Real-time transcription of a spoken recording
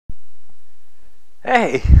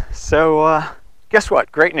Hey, so guess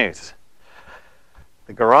what? Great news.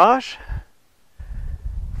 The garage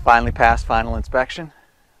finally passed final inspection.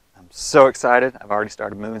 I'm so excited. I've already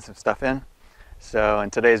started moving some stuff in. So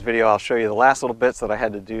in today's video, I'll show you the last little bits that I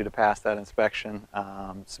had to do to pass that inspection.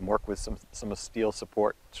 Some work with some steel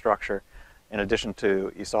support structure, in addition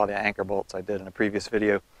to, you saw the anchor bolts I did in a previous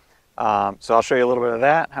video. So I'll show you a little bit of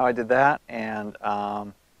that, how I did that, and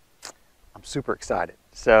I'm super excited.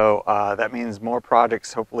 So that means more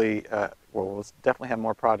projects, hopefully, we'll definitely have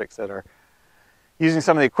more projects that are using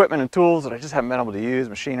some of the equipment and tools that I just haven't been able to use,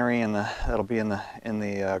 machinery, and that'll be in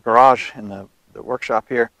the garage, in the workshop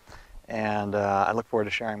here. And I look forward to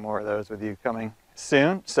sharing more of those with you coming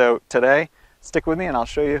soon. So today, stick with me and I'll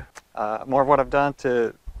show you more of what I've done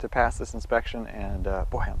to pass this inspection. And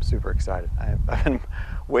boy, I'm super excited. I've been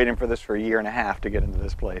waiting for this for 1.5 years to get into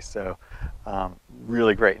this place. So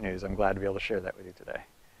really great news. I'm glad to be able to share that with you today.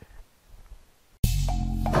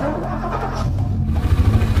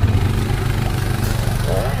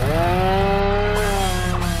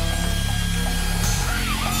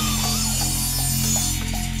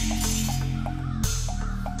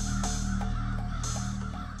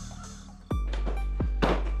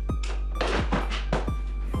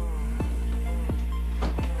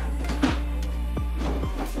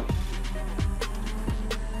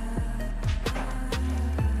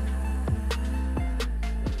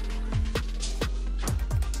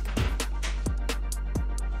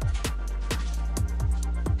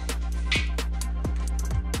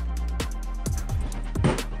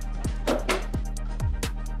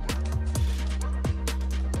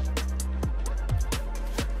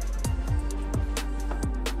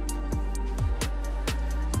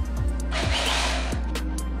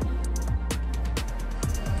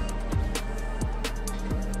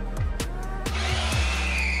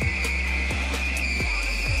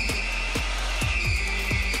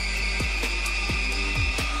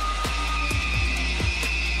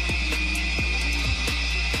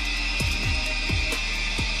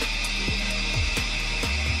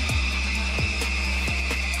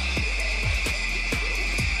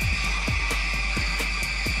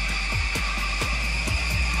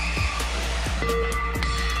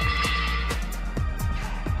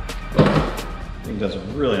 Does a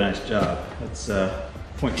really nice job. That's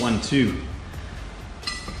 0.12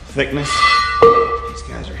 thickness. These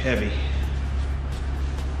guys are heavy. You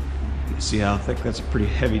can see how thick. That's a pretty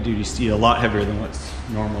heavy duty steel, a lot heavier than what's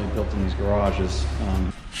normally built in these garages.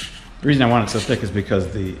 The reason I want it so thick is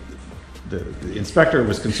because the inspector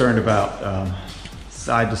was concerned about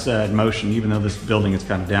side to side motion. Even though this building is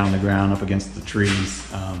kind of down on the ground up against the trees,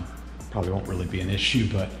 probably won't really be an issue,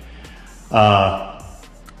 but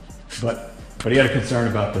he had a concern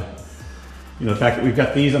about the fact that we've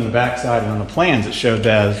got these on the back side, and on the plans it showed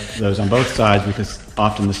those on both sides, because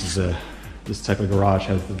often this type of garage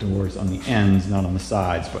has the doors on the ends, not on the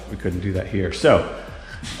sides, but we couldn't do that here. So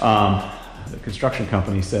the construction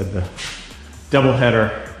company said the double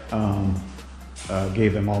header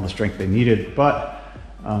gave them all the strength they needed, but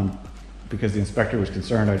because the inspector was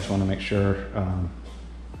concerned, I just want to make sure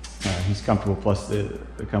he's comfortable. Plus the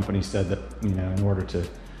company said that in order to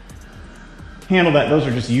handle that, those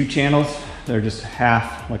are just U-channels. They're just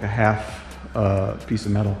like a half piece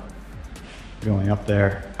of metal going up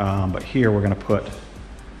there. But here we're going to put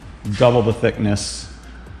double the thickness,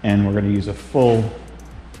 and we're going to use a full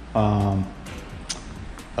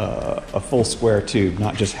square tube,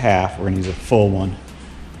 not just half. We're going to use a full one.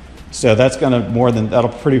 So that's going to that'll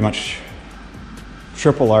pretty much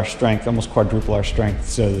triple our strength, almost quadruple our strength.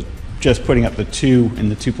 So just putting up the two in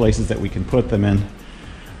the two places that we can put them in,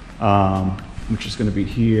 which is going to be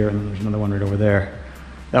here, and then there's another one right over there.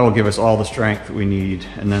 That will give us all the strength that we need,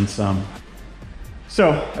 and then some.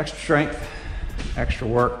 So extra strength, extra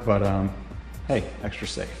work, but hey, extra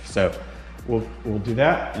safe. So we'll do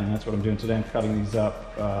that, and that's what I'm doing today. I'm cutting these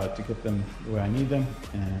up to get them the way I need them,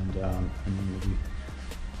 and then we'll be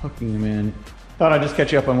hooking them in. Thought I'd just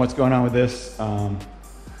catch you up on what's going on with this.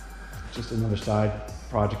 Just another side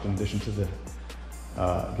project in addition to the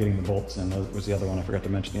getting the bolts in. That was the other one I forgot to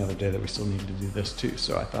mention the other day, that we still needed to do this too.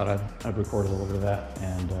 So I thought I'd record a little bit of that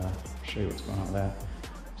and show you what's going on with that.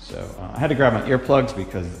 So I had to grab my earplugs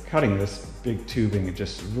because cutting this big tubing, it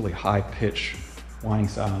just really high pitch whining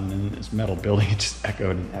sound, and in this metal building it just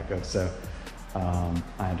echoed and echoed. So I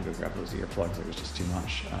had to go grab those earplugs. It was just too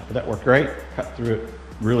much. But that worked great. Cut through it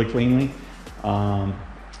really cleanly.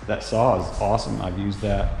 That saw is awesome. I've used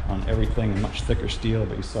that on everything in much thicker steel,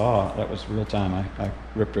 but you saw that was real time. I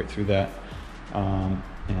ripped right through that.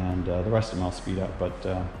 And the rest of them I'll speed up, but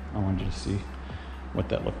I wanted you to see what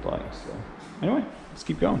that looked like. So anyway, let's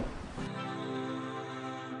keep going.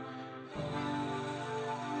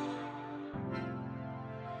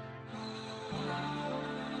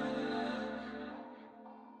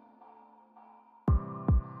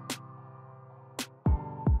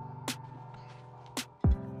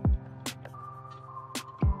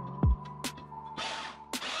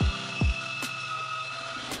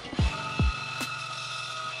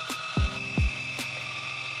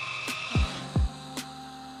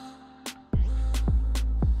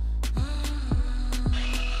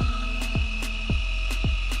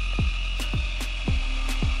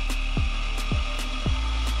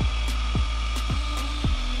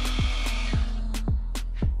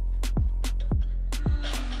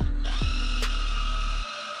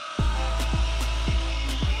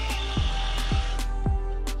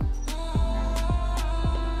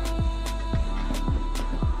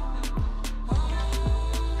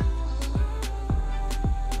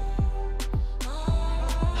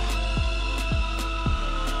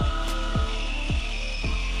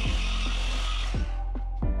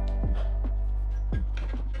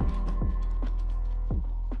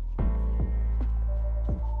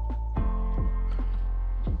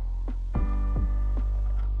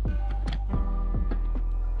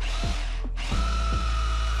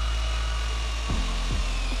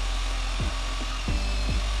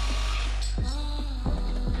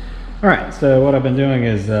 All right, so what I've been doing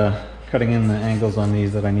is cutting in the angles on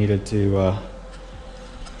these that I needed to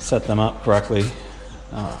set them up correctly.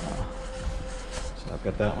 So I've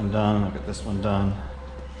got that one done, I've got this one done.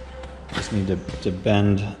 Just need to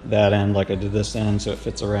bend that end like I did this end so it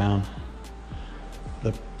fits around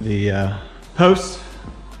the post.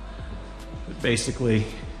 But basically,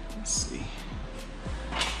 let's see,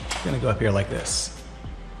 it's gonna go up here like this,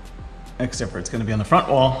 except for it's gonna be on the front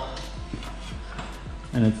wall,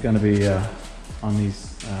 and it's gonna be on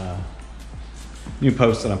these new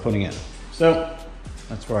posts that I'm putting in. So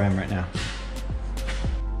that's where I am right now.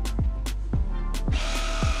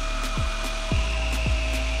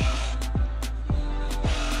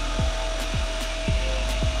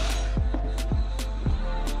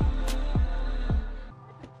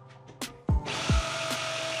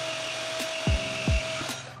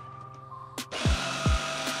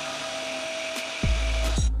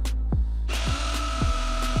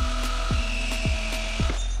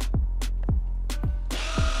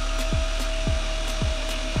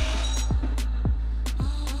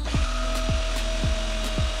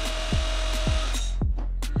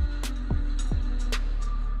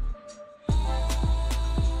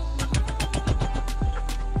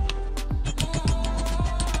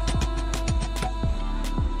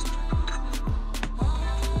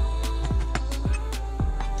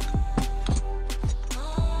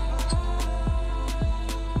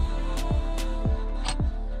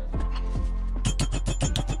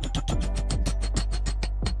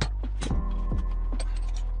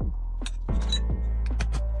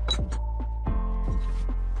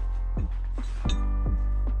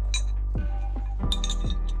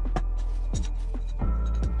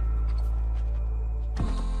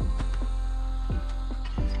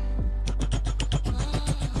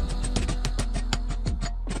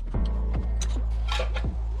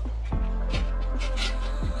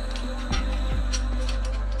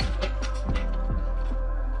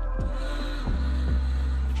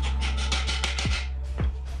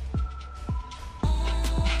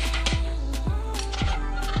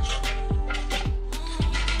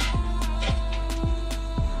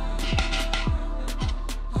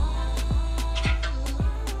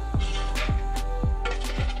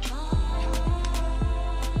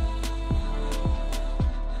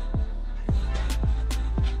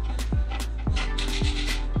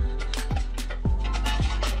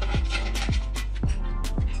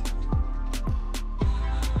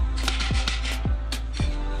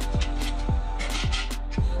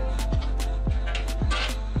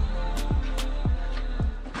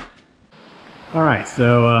 All right,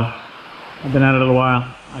 so I've been at it a little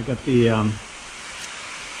while. I got the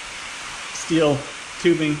steel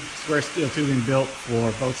tubing, square steel tubing built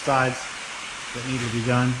for both sides that needed to be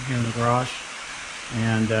done here in the garage.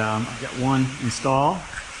 And I've got one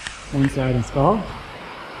side installed.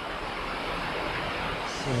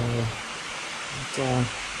 So it's all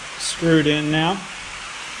screwed in now.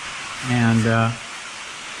 And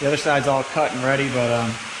the other side's all cut and ready, but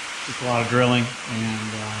just a lot of drilling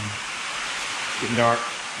and getting dark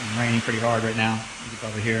and raining pretty hard right now. You can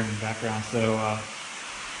probably hear in the background. So I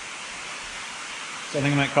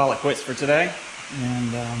think I might call it quits for today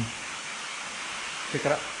and pick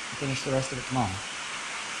it up and finish the rest of it tomorrow.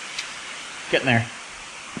 Getting there.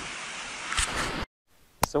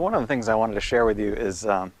 So one of the things I wanted to share with you is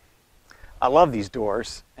I love these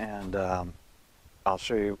doors, and I'll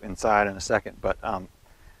show you inside in a second. But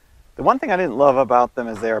the one thing I didn't love about them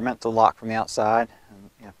is they are meant to lock from the outside.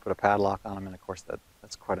 You have to put a padlock on them, and of course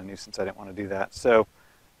that's quite a nuisance. I didn't want to do that. So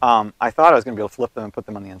I thought I was going to be able to flip them and put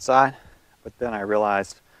them on the inside, but then I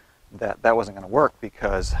realized that that wasn't going to work,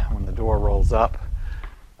 because when the door rolls up,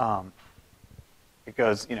 it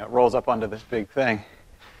goes, it rolls up onto this big thing,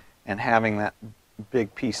 and having that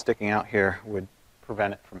big piece sticking out here would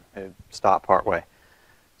prevent it from stop partway.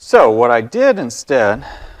 So what I did instead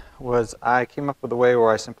was I came up with a way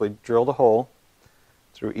where I simply drilled a hole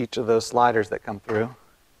through each of those sliders that come through.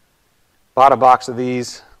 Bought a box of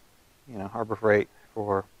these, Harbor Freight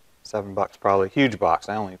for $7 probably. Huge box.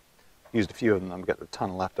 I only used a few of them. I've got a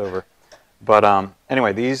ton left over. But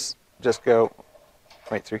anyway, these just go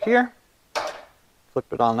right through here. Flip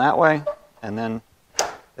it on that way, and then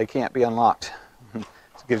they can't be unlocked. So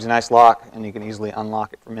it gives you a nice lock, and you can easily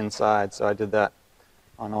unlock it from inside. So I did that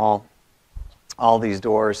on all these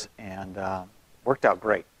doors, and worked out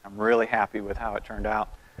great. I'm really happy with how it turned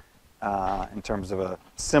out. In terms of a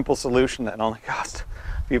simple solution that only cost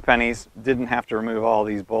a few pennies. Didn't have to remove all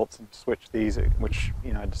these bolts and switch these, which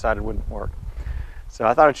I decided wouldn't work. So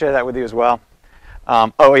I thought I'd share that with you as well.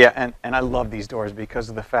 Oh yeah, and I love these doors because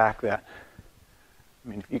of the fact that,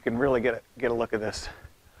 if you can really get a look at this,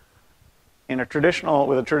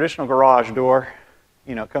 with a traditional garage door,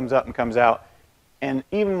 you know, it comes up and comes out. And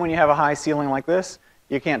even when you have a high ceiling like this,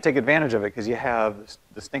 you can't take advantage of it because you have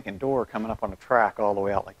the stinking door coming up on a track all the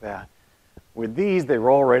way out like that. With these, they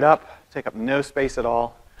roll right up, take up no space at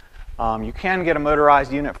all. You can get a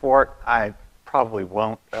motorized unit for it. I probably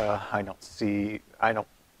won't. I'm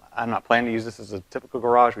not planning to use this as a typical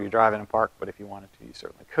garage where you drive in and park, but if you wanted to, you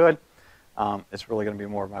certainly could. It's really going to be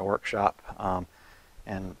more of my workshop,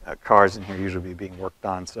 and cars in here usually be being worked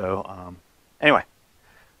on. So anyway,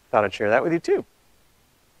 thought I'd share that with you too.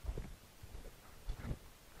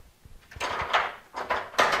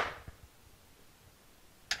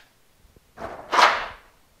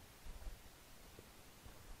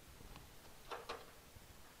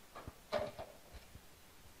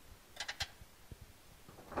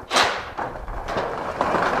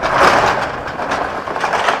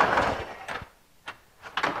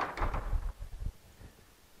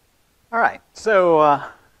 All right, so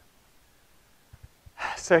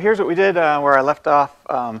here's what we did where I left off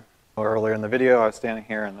earlier in the video. I was standing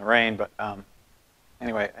here in the rain, but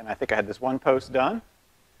anyway, and I think I had this one post done.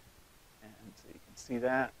 And so you can see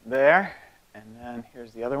that there. And then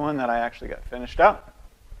here's the other one that I actually got finished up.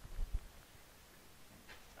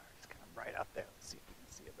 Sorry, it's kind of bright out there. Let's see if you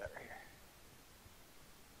can see it better here.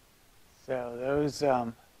 So those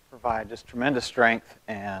provide just tremendous strength,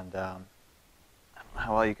 and I don't know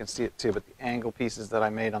how well you can see it too, but the angle pieces that I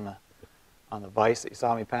made on the vise that you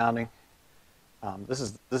saw me pounding, this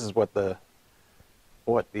is what the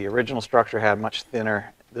original structure had, much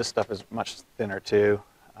thinner. This stuff is much thinner too.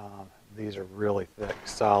 These are really thick,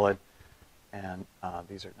 solid, and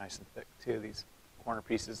these are nice and thick too, these corner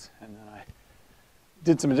pieces. And then I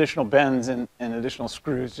did some additional bends and additional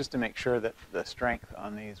screws just to make sure that the strength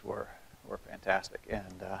on these were fantastic, and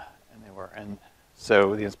they were. And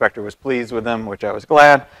so the inspector was pleased with them, which I was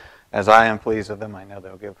glad, as I am pleased with them. I know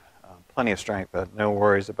they'll give plenty of strength, but no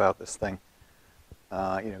worries about this thing,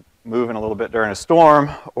 moving a little bit during a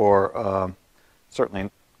storm, or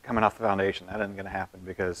certainly coming off the foundation. That isn't going to happen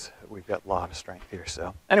because we've got a lot of strength here.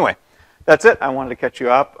 So anyway, that's it. I wanted to catch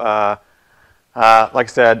you up. Like I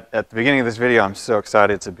said at the beginning of this video, I'm so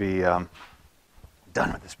excited to be done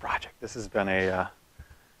with this project. This has been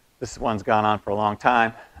this one's gone on for a long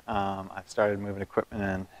time. I've started moving equipment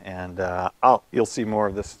in, and you'll see more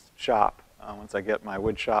of this shop once I get my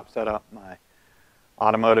wood shop set up, my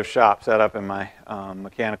automotive shop set up, and my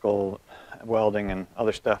mechanical welding and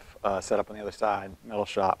other stuff set up on the other side, metal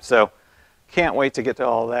shop. So can't wait to get to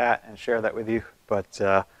all that and share that with you. But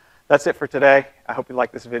that's it for today. I hope you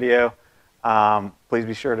like this video. Please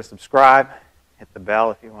be sure to subscribe, hit the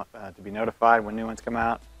bell if you want to be notified when new ones come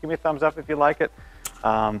out. Give me a thumbs up if you like it.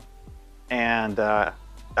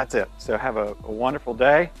 That's it. So have a wonderful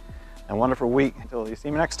day and a wonderful week until you see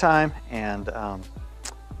me next time. And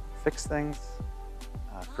fix things,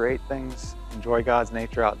 create things, enjoy God's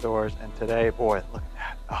nature outdoors. And today, boy, look at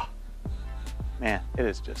that. Oh, man, it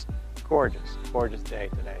is just gorgeous, gorgeous day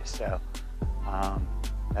today. So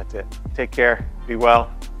that's it. Take care. Be well.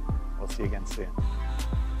 We'll see you again soon.